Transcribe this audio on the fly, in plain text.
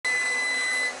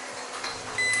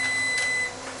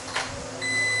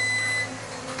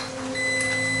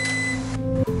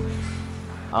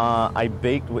I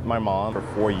baked with my mom for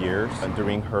 4 years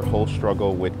during her whole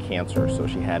struggle with cancer. So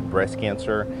she had breast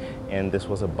cancer, and this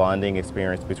was a bonding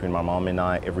experience between my mom and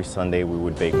I. Every Sunday we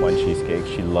would bake one cheesecake.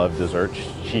 She loved desserts.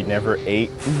 She never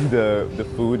ate the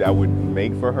food I would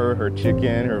make for her, her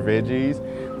chicken, her veggies,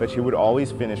 but she would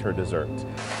always finish her desserts.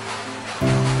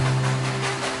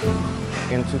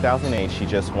 In 2008, she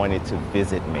just wanted to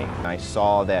visit me. I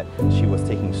saw that she was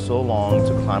taking so long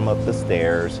to climb up the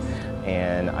stairs,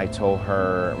 and I told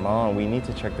her, "Mom, we need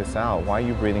to check this out. Why are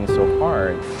you breathing so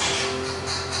hard?"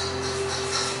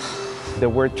 The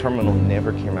word terminal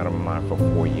never came out of my mouth for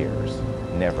 4 years.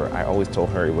 Never. I always told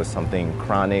her it was something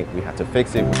chronic. We had to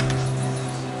fix it.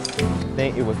 I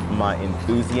think it was my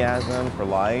enthusiasm for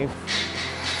life,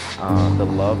 the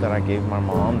love that I gave my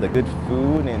mom, the good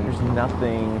food, and there's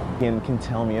nothing can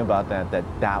tell me about that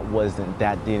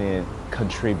didn't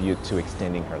contribute to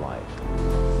extending her life.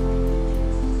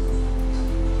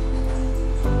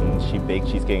 She baked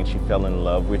cheesecake and she fell in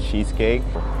love with cheesecake.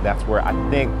 That's where I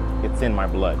think it's in my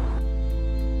blood.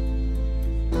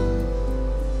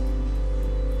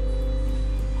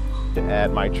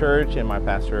 At my church, and my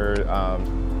pastor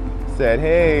said,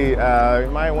 "Hey,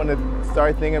 you might want to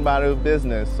start thinking about a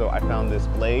business." So I found this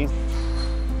place.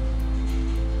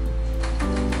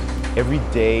 Every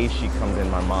day she comes in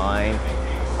my mind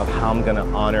of how I'm gonna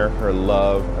honor her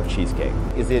love of cheesecake.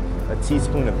 Is it a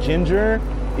teaspoon of ginger?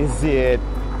 Is it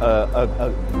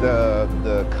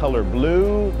the color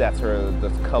blue? That's her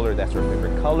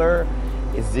favorite color.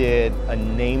 Is it a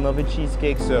name of a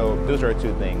cheesecake? So those are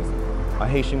two things. A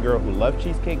Haitian girl who loved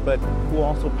cheesecake, but who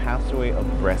also passed away of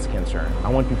breast cancer. I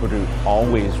want people to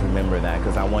always remember that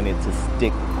because I want it to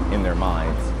stick in their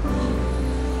minds.